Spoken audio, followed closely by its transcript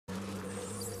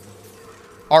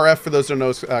RF, for those who don't know,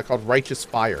 is called Righteous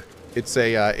Fire. It's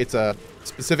a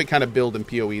specific kind of build in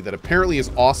PoE that apparently is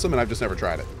awesome, and I've just never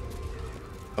tried it.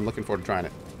 I'm looking forward to trying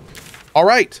it. All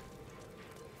right.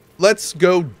 Let's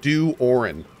go do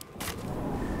Orin.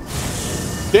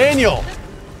 Daniel!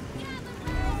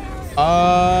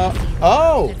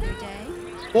 Oh.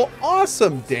 Well,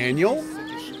 awesome, Daniel.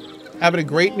 Having a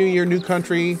great new year, new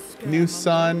country, new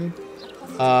sun.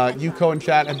 You, Cohh, and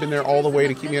chat have been there all the way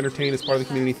to keep me entertained as part of the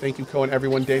community. Thank you, Cohh, and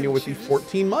everyone. Daniel with the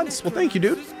 14 months. Well, thank you,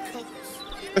 dude.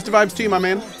 Best of vibes to you, my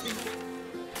man.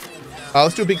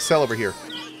 Let's do a big sell over here.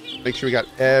 Make sure we got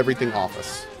everything off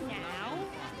us.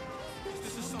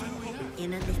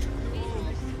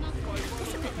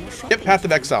 Yep, Path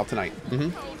of Exile tonight.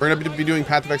 We're going to be doing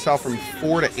Path of Exile from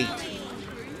 4 to 8.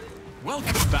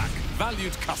 Welcome back,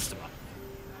 valued customer.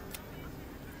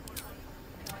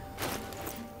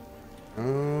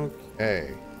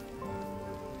 Okay.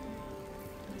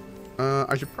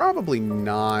 I should probably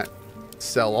not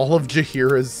sell all of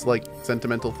Jaheira's, like,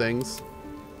 sentimental things.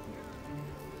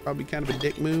 Probably kind of a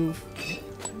dick move.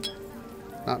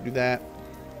 Not do that.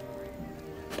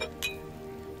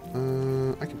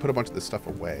 I can put a bunch of this stuff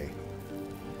away.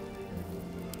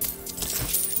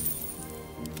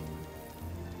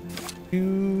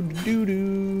 Do.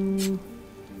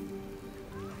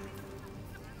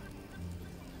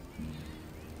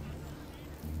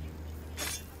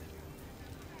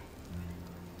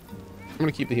 I'm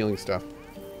gonna keep the healing stuff.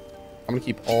 I'm gonna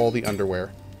keep all the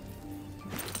underwear.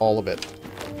 All of it.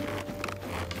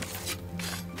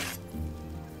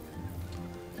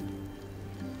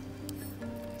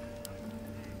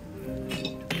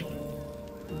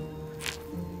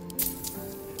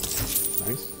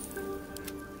 Nice.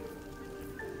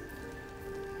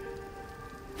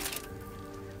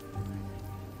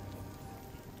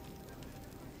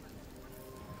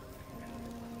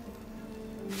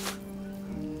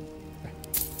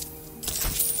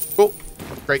 Cool.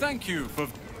 Great. Thank you for...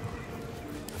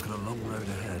 Got a long road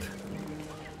ahead.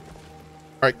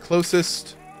 All right,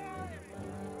 closest.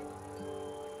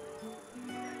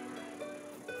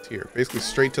 It's here, basically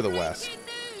straight to the west.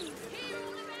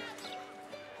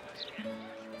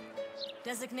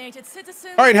 Designated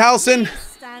citizen. All right, Halson,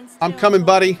 I'm coming,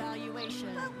 buddy. Why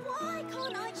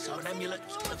can't I So an amulet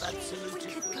of absolute. We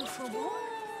could go for a walk.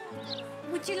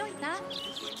 Would you like that?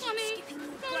 Mummy,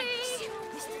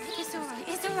 it's all right.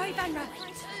 It's all right, Vanra.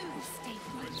 Stay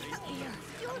right here.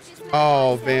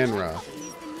 Oh, Vanra.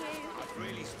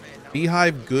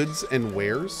 Beehive goods and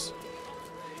wares.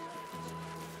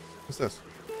 What's this?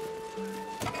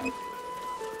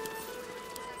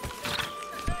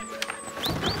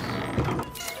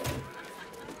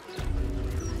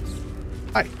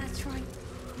 Hi. That's right.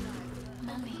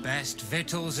 Mummy. Best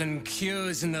victuals and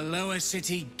cures in the lower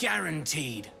city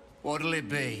guaranteed. What'll it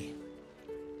be?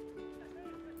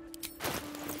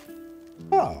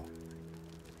 Oh.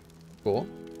 Cool.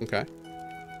 Okay.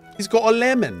 He's got a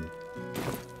lemon.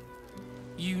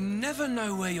 You never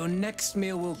know where your next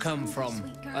meal will come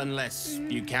from. Unless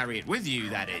you carry it with you,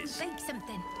 that is. Think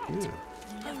something. Yeah.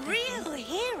 A real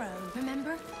hero.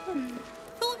 Remember?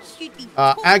 Thought you'd be.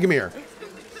 Agamir.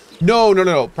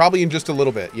 No. Probably in just a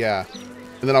little bit. Yeah.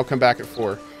 And then I'll come back at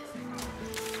 4.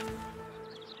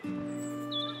 Yeah,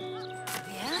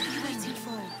 waiting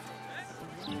for.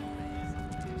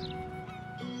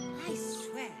 I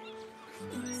swear,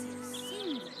 it's a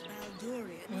single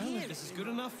Baldurian hero. This is good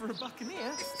enough for a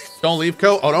buccaneer. Don't leave,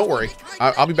 Cohh. Oh, don't worry.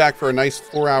 I'll be back for a nice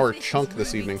 4-hour chunk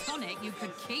this evening.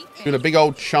 Doing a big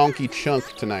old chonky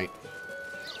chunk tonight.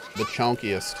 The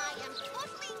chonkiest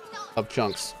of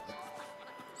chunks.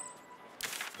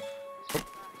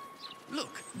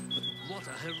 Look, what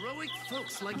a heroic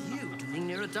folks like you doing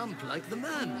near a dump like the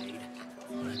mermaid.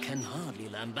 I can hardly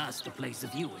lambast the place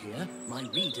of you here. My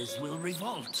readers will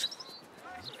revolt.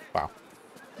 Wow.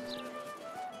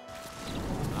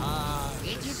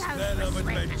 Smell of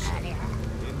adventure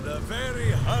in the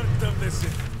very heart of the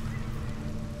city.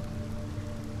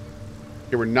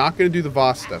 Okay, we're not going to do the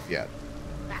Voss stuff yet.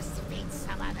 Must be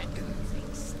some other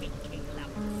oozing, stinking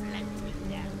lump floating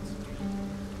downstream.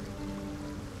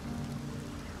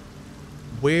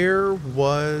 Where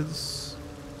was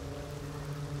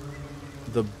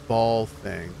the ball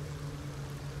thing?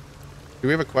 Do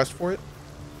we have a quest for it?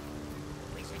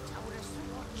 Wizard told us to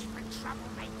watch for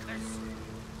troublemakers.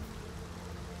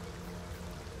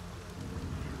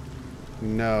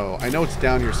 No. I know it's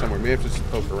down here somewhere. Maybe I have to just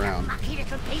poke around. Lucky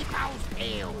little peepholes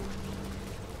peeled.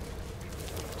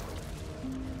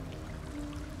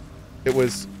 It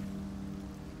was...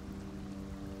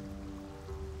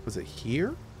 Was it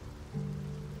here?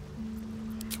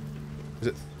 Is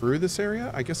it through this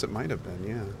area? I guess it might have been,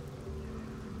 yeah.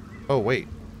 Oh, wait.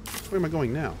 Where am I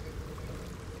going now?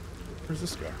 Where's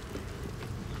this go?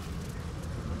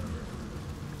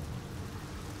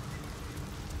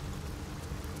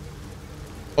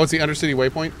 Oh, it's the Undercity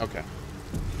waypoint? Okay.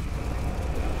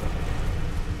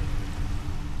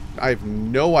 I have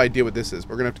no idea what this is.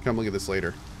 We're going to have to come look at this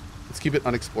later. Let's keep it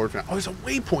unexplored for now. Oh, there's a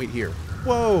waypoint here.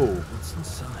 Whoa. What's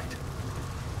inside?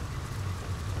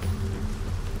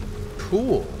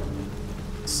 Cool.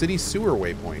 City sewer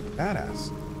waypoint.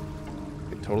 Badass.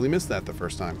 I totally missed that the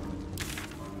first time.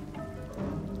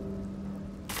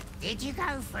 Did you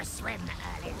go for a swim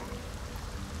earlier?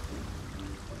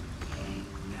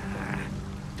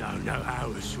 Don't know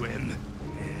how to swim.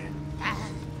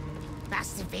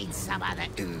 Must have been some other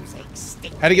ooze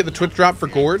extinct. How to get the Twitch drop for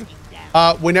Gourd?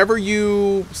 Whenever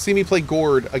you see me play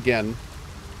Gourd again,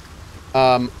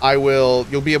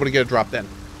 you'll be able to get a drop then.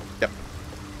 Yep.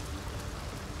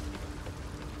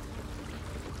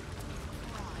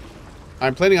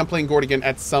 I'm planning on playing Gourd again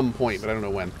at some point, but I don't know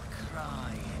when.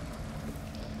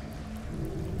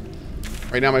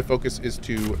 Right now my focus is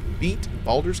to beat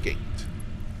Baldur's Gate.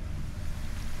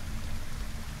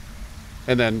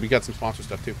 And then we got some sponsor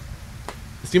stuff too.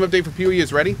 The Steam update for PoE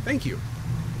is ready. Thank you.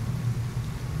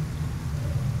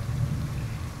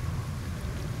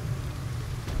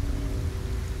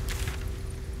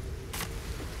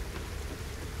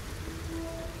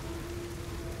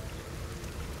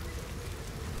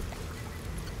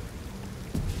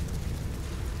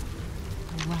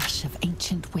 A rush of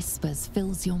ancient whispers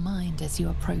fills your mind as you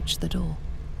approach the door.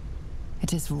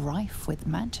 It is rife with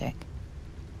magic.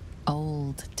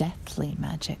 Old, deathly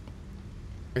magic.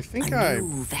 I think A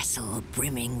new vessel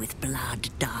brimming with blood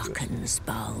darkens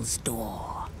Baal's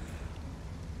door.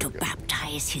 To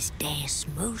baptize his deus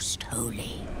most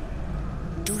holy.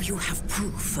 Do you have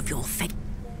proof of your faith?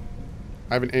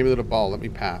 I have an amulet of Baal. Let me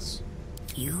pass.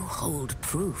 You hold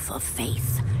proof of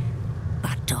faith,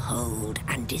 but to hold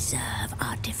and deserve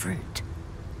are different.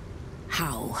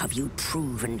 How have you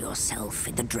proven yourself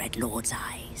in the Dreadlord's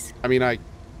eyes? I mean, I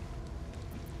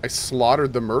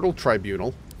slaughtered the Myrtle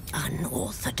Tribunal.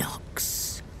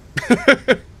 Unorthodox.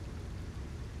 But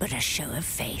a show of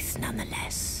faith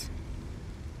nonetheless.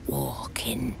 Walk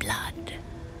in blood.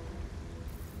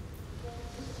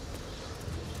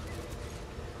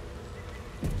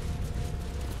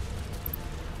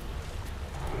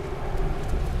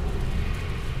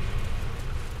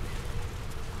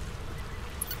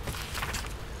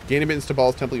 Gain admittance to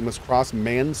Baal's temple, you must cross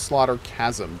Manslaughter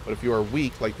Chasm. But if you are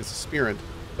weak, like this aspirant,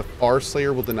 the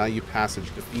Farslayer will deny you passage.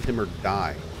 Defeat him or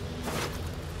die.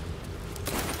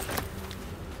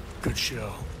 Good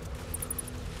show.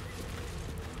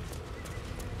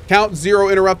 Count Zero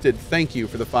interrupted. Thank you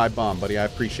for the 5 bomb, buddy. I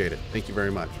appreciate it. Thank you very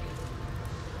much.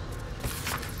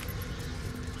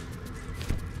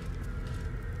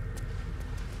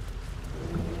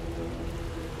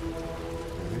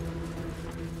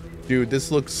 Dude,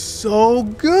 this looks so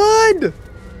good!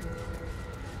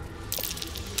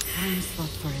 Prime spot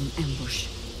for an ambush.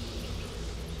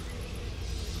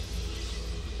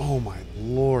 Oh my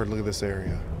lord, look at this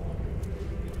area.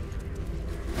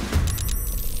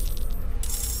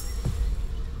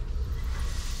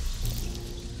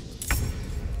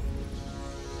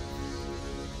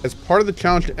 As part of the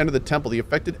challenge to enter the temple, the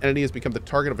affected entity has become the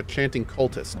target of a chanting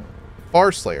cultist.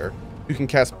 Farslayer, who can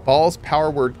cast Baal's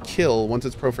power word kill once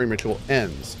its profane ritual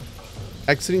ends.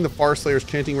 Exiting the Farslayer's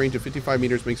chanting range of 55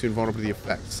 meters makes you invulnerable to the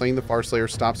effect. Slaying the Farslayer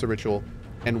stops the ritual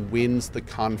and wins the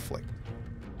conflict.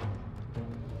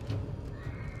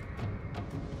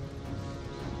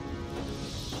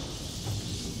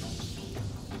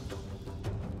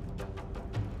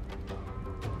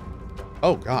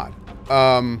 Oh god.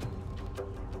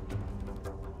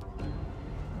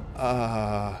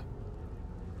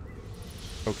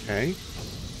 Okay.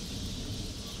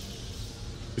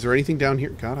 Is there anything down here?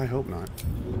 God, I hope not.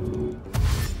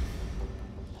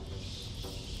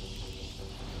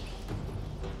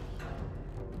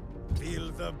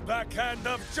 Feel the backhand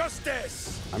of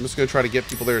justice. I'm just going to try to get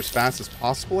people there as fast as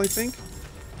possible, I think.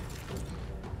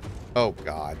 Oh,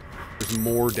 God. There's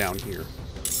more down here.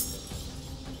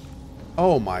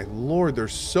 Oh, my lord.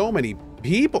 There's so many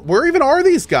people. Where even are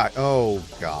these guys? Oh,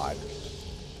 God.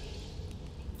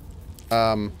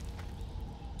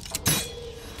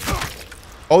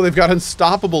 Oh, they've got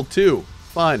Unstoppable, too.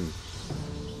 Fun.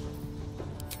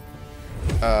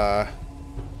 Okay.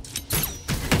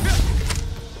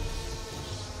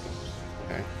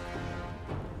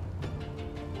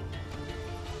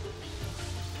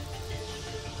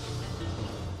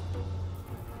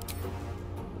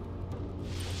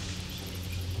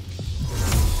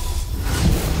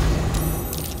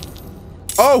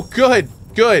 Oh, good.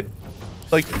 Good.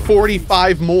 Like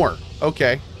 45 more.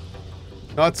 Okay.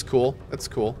 No, that's cool. That's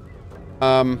cool.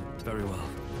 Very well.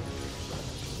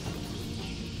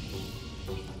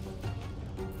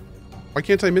 Why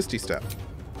can't I Misty Step?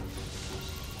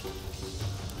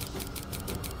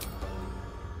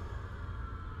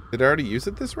 Did I already use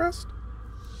it this rest?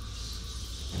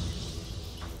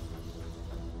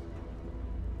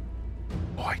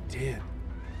 Oh, I did.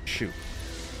 Shoot.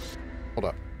 Hold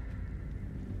up.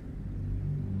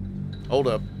 Hold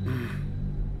up.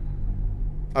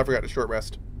 I forgot to short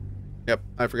rest. Yep,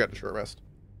 I forgot to short rest.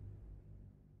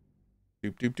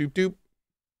 Doop, doop, doop, doop.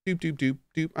 Doop, doop, doop,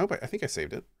 doop. Oh, I think I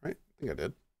saved it, right? I think I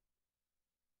did.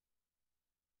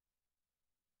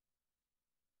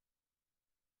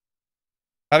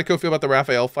 How did Cohh feel about the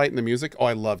Raphael fight and the music? Oh,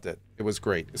 I loved it. It was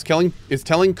great. Is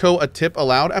telling Cohh a tip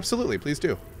allowed? Absolutely, please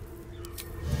do.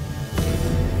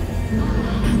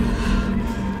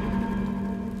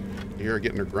 You hear her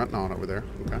getting her grunt on over there.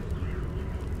 Okay.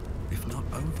 If not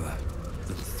over,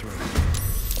 then through.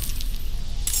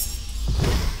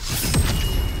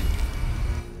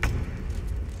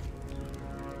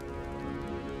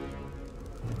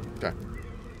 Okay.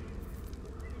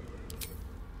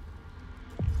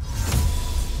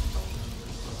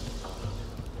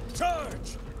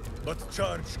 Charge! But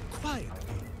charge quietly.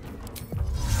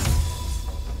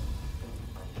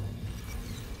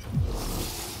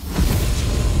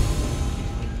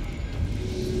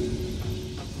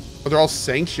 Oh, they're all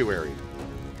sanctuary.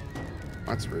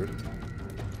 That's rude.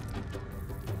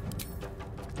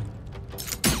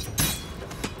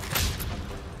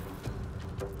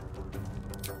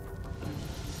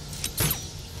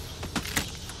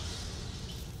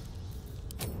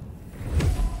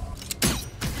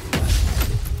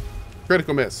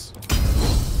 Critical miss.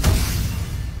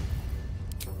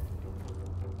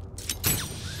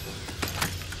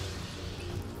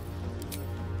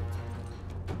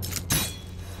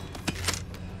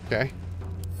 Okay.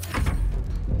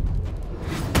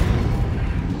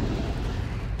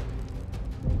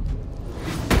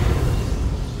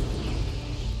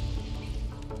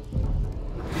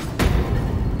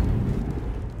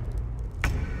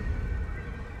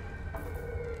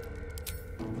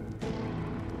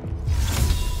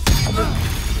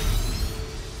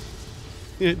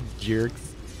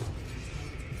 Jerks.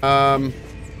 Oh,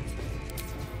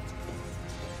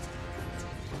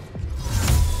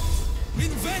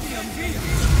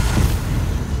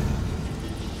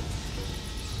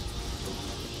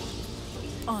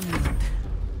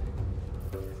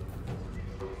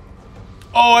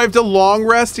 I have to long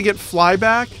rest to get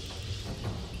flyback?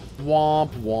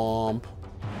 Womp womp.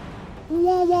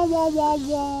 Wah, wah, wah, wah,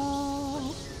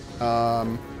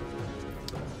 wah.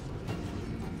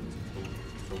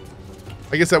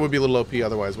 I guess that would be a little OP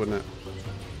otherwise, wouldn't it?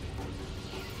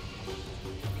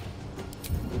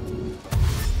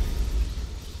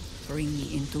 Bring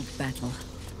me into battle.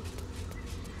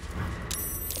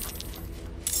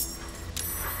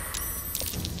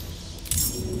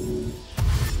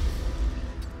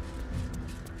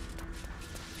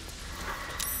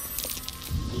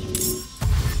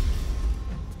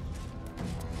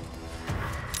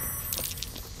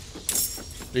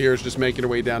 The hero's just making her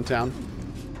way downtown.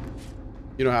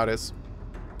 You know how it is.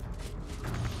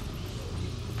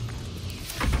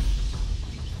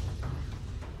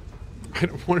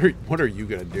 What are you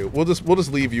gonna do? We'll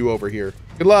just leave you over here.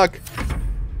 Good luck.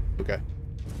 Okay.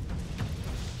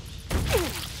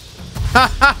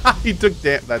 He took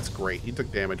that's great. He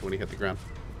took damage when he hit the ground.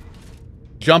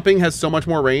 Jumping has so much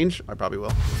more range. I probably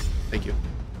will. Thank you.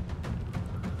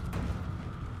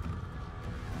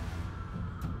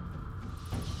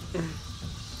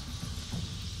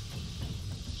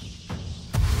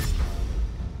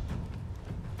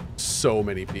 So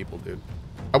many people, dude.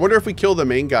 I wonder if we kill the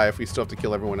main guy, if we still have to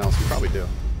kill everyone else. We probably do.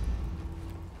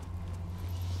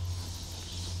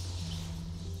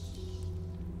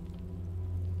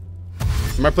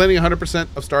 Am I planning 100%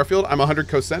 of Starfield? I'm 100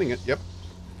 co-sending it. Yep.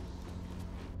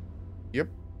 Yep.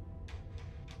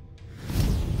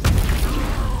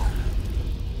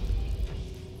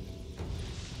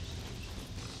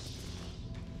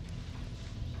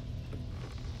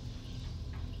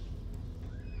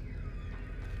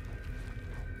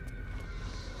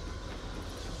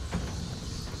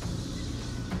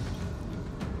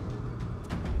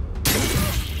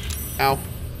 Ow.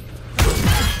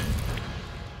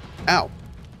 Ow.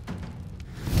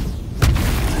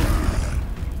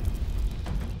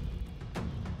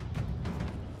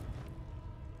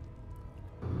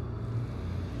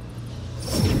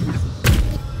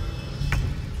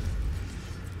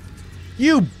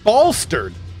 You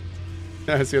bolstered.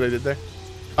 See what I did there?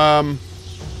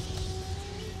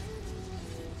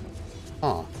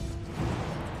 Huh.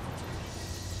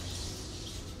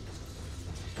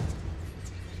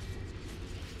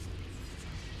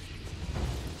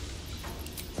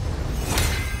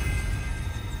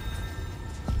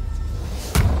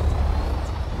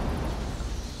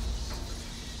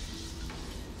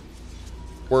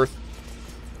 Worth.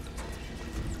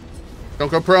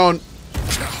 Don't go prone.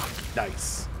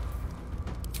 Nice.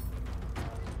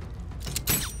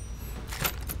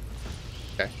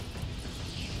 Okay.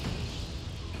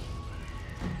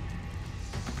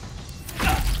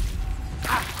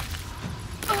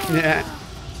 Yeah.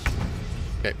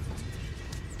 Okay.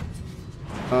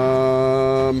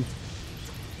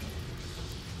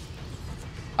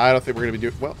 I don't think we're gonna be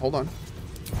doing well. Hold on.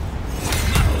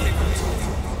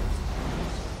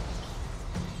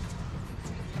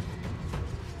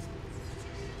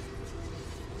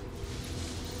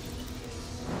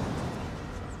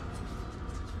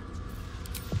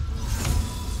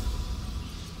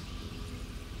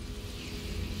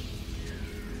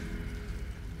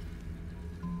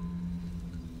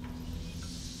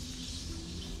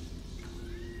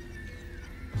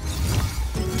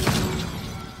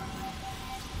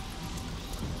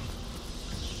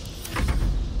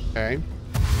 Okay.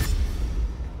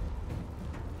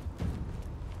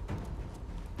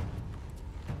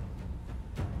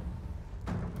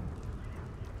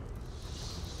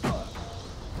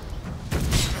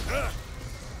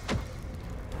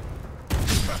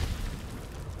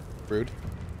 Rude.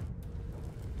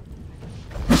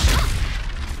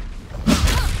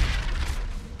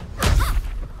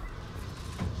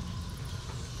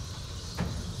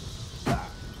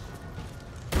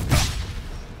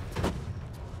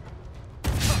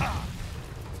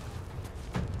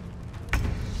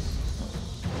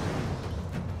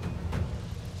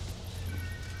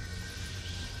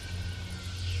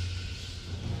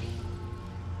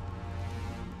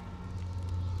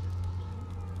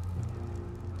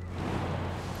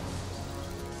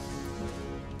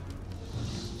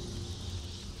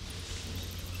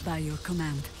 By your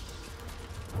command.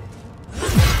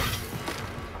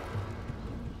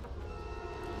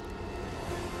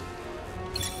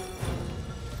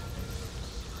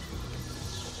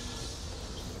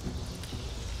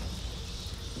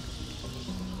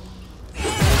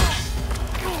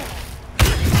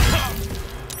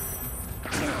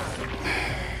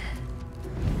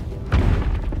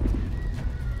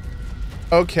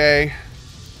 Okay.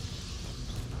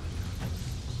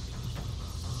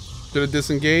 Should have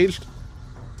disengaged.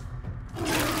 Should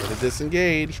have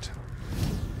disengaged.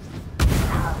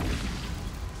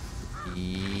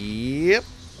 Yep.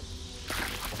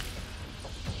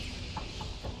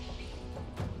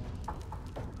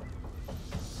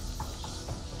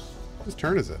 Whose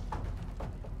turn is it?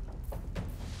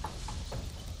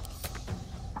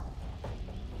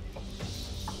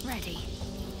 Ready.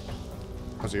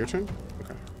 Was it your turn?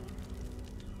 Okay.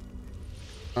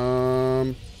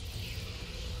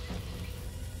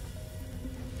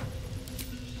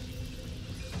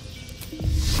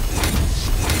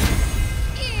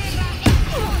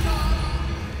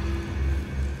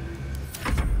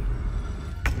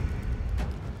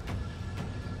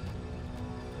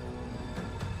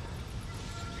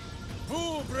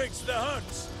 Who breaks the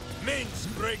hearts? Mince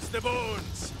breaks the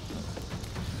bones.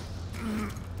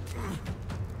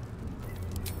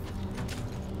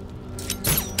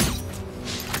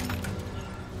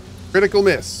 Critical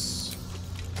miss.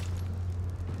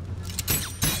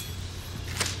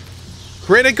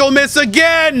 Critical miss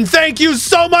again! Thank you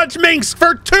so much, Minx,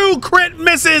 for 2 crit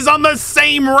misses on the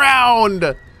same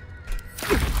round!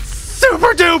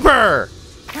 Super duper!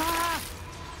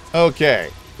 Okay.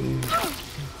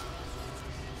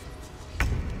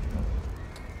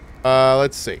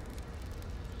 Let's see.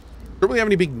 Don't really have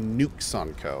any big nukes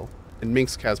on Cohh, and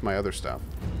Minx has my other stuff.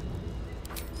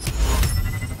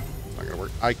 Not gonna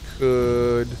work. I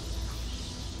could. Do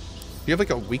you have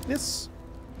like a weakness?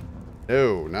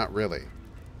 No, not really.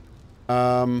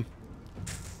 Okay.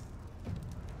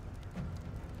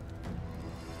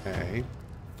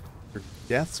 Your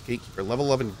Death's Gatekeeper, level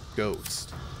 11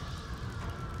 Ghost.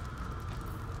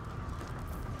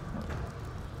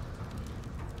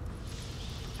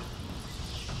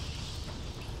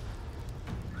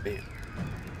 Bam.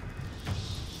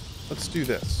 Let's do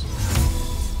this.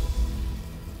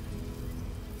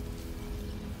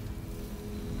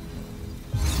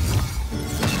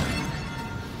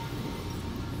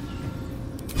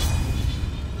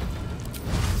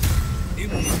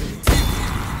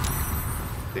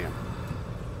 Damn.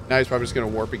 Now he's probably just gonna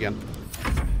warp again.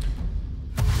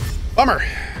 Bummer.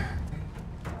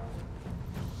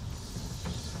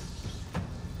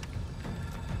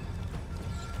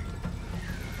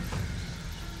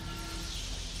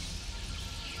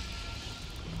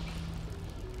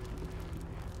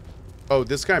 Oh,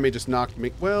 this guy may just knock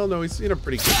me. Well, no, he's in a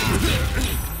pretty good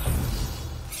position.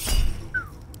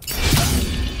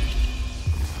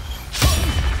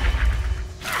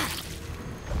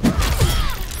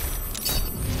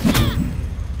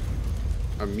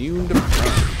 Immune to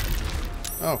pressure.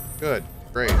 Oh, good.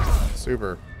 Great.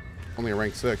 Super. Only a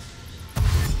rank 6.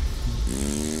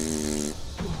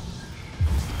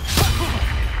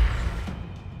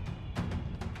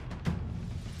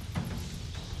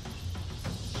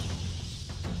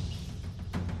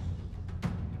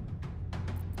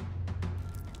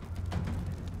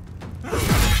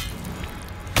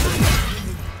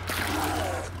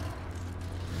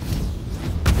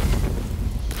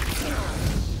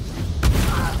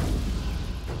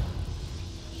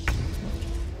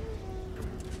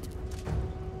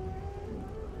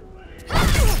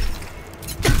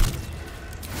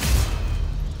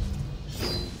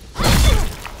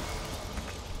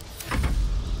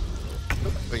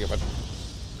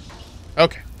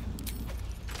 Okay.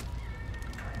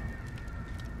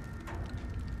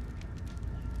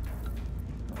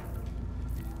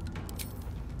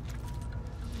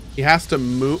 He has to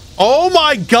move. Oh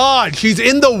my God, she's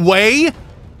in the way?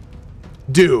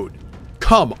 Dude,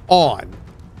 come on.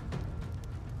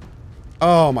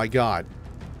 Oh my God.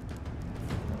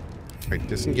 All right,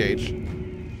 disengage.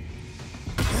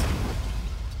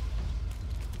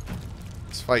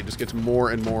 This fight just gets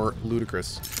more and more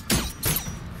ludicrous.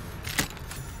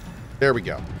 There we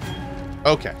go.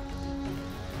 Okay.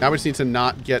 Now we just need to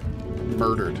not get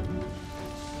murdered.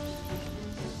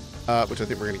 Which I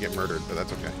think we're going to get murdered, but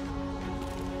that's okay.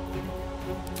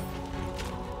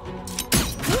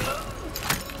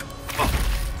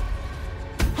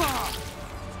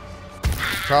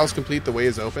 Trials complete, the way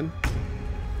is open.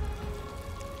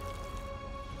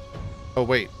 Oh,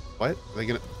 wait. What? Are they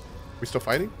going to... Are we still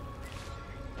fighting?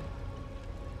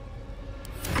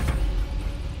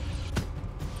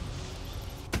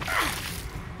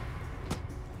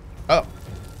 Oh.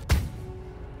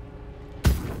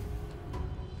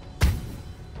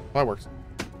 Well, that works.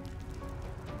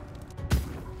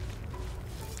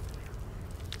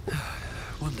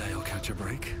 One day I'll catch a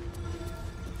break.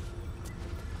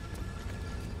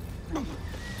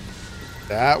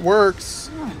 That works.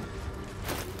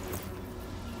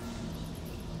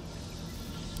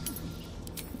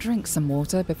 Drink some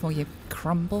water before you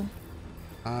crumble.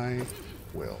 I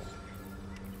will.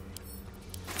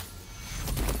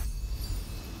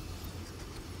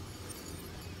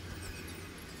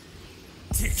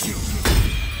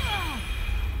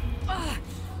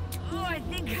 I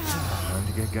think Time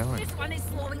to get going. this one is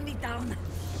slowing me down.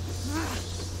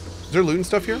 Is there loot and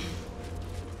stuff here?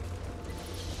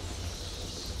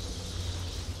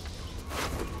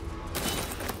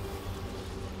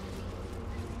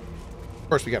 Of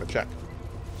course, we gotta check.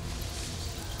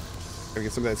 Gotta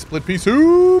get some of that split pea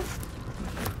soup.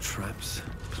 Traps,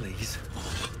 please.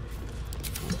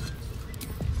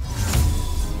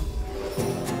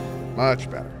 Much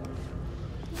better.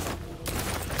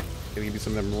 Gonna give you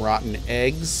some of them rotten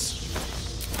eggs.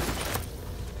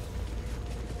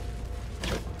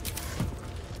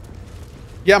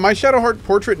 Yeah, my Shadowheart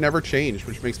portrait never changed,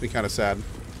 which makes me kind of sad.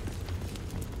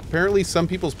 Apparently some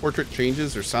people's portrait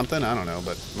changes or something. I don't know,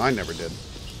 but mine never did.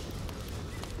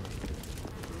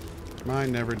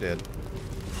 Mine never did.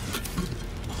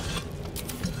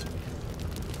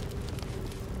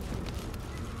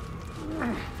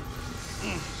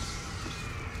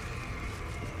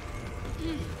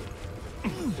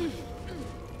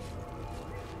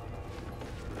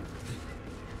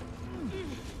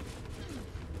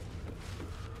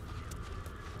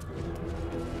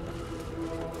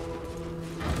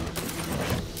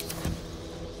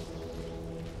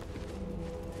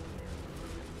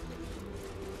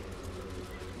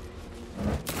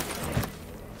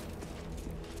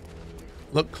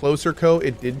 Look closer, Cohh.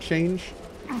 It did change.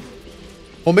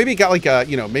 Well, maybe it got like a,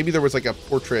 you know, maybe there was like a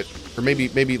portrait, or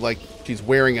maybe like she's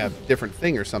wearing a different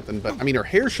thing or something. But I mean, her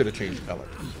hair should have changed color.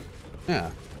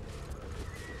 Yeah.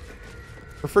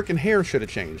 Her freaking hair should have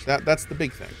changed. That's the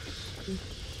big thing.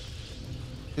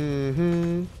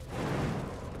 Mm-hmm.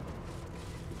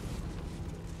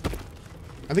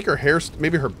 I think her hair,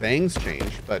 maybe her bangs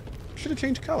changed, but should have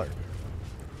changed color.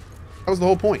 That was the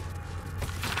whole point.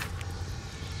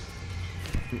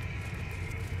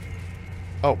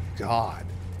 Oh, God.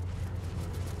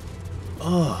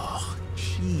 Oh,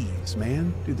 jeez,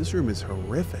 man. Dude, this room is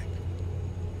horrific.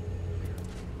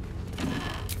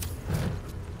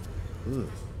 Ugh.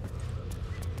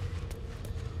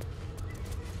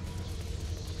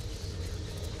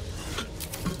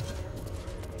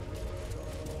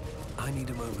 I need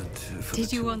a moment for Did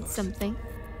the you two want of us. something?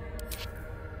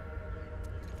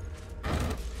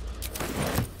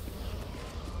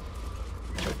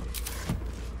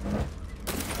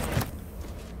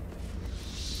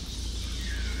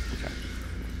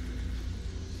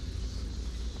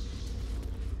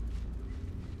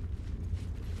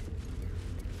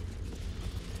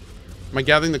 Am I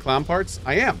gathering the clown parts?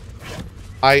 I am.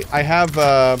 I have,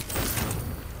 I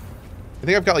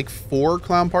think I've got like 4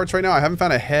 clown parts right now. I haven't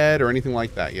found a head or anything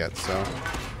like that yet, so.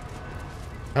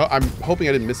 Oh, I'm hoping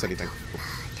I didn't miss anything.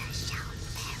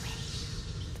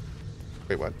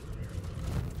 Wait, what?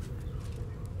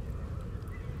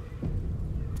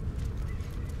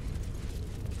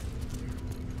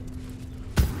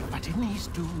 But in his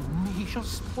doom, he shall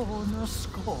spawn a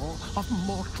score of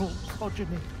mortal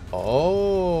progeny.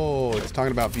 Oh, it's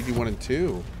talking about BD1 and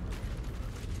 2.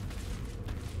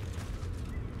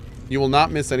 You will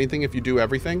not miss anything if you do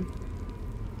everything.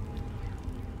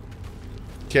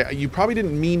 Okay, you probably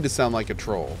didn't mean to sound like a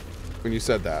troll when you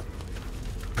said that.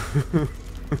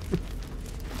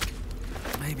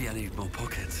 Maybe I need more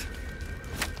pockets.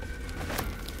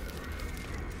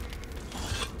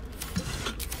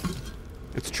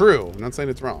 It's true. I'm not saying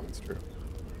it's wrong. It's true.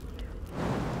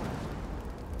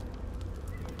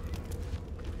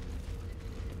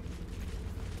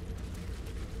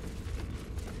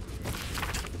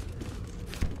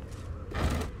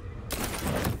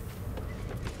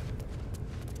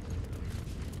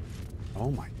 Oh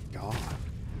my god.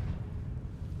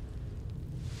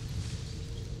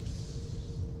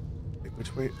 Wait,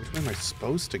 which way am I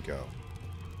supposed to go?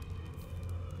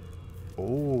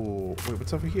 Oh, wait,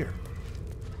 what's over here?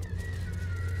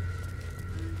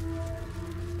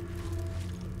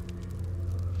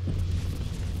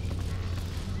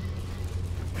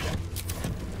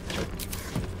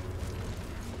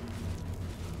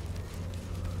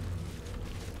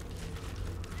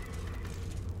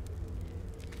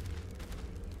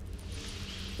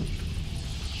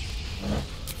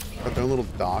 Got their own little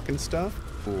dock and stuff.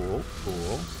 Cool,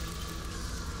 cool.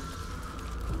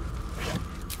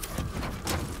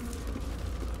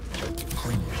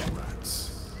 Hungry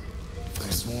rats. They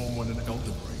swarm when an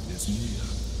elder brain is near.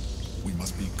 We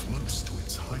must be close to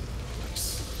its hiding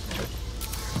place.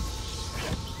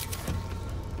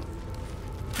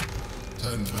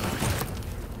 Turn back.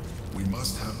 We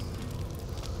must have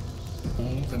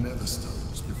all the nether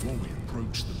stones before we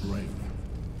approach the brain.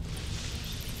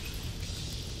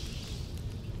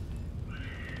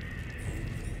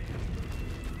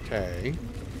 Okay.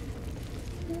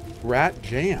 Rat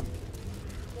jam.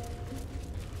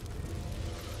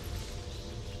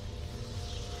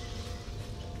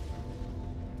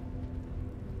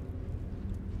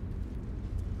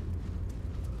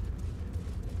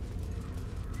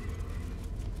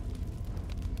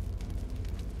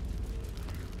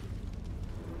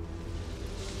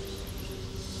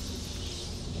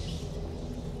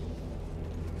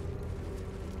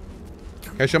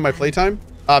 Can I show my playtime?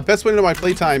 Best way to know my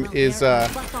playtime is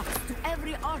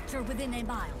Every archer within a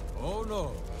mile. Oh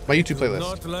no. my YouTube playlist.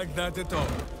 Not like that at all.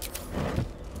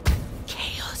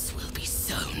 Chaos will be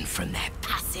sown from their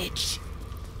passage.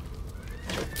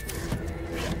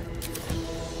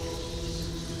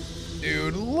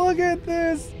 Dude, look at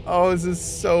this. Oh, this is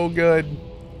so good.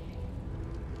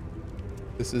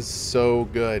 This is so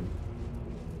good.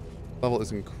 Level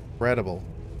is incredible.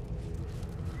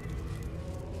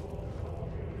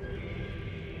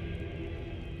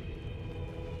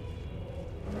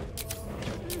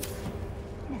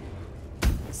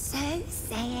 So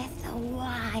saith the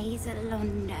wise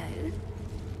Londo.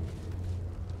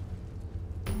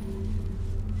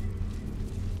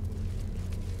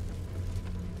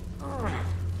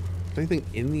 Is there anything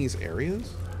in these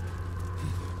areas?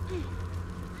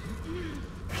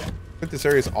 I think this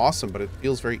area is awesome, but it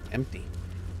feels very empty.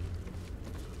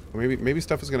 Or maybe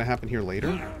stuff is going to happen here later?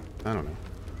 I don't know.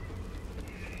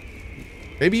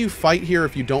 Maybe you fight here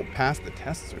if you don't pass the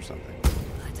tests or something.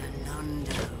 But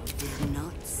Londo did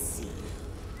not see.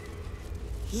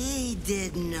 He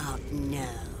did not know.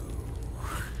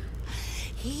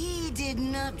 He did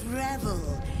not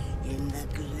revel in the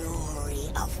glory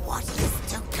of what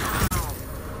is to come.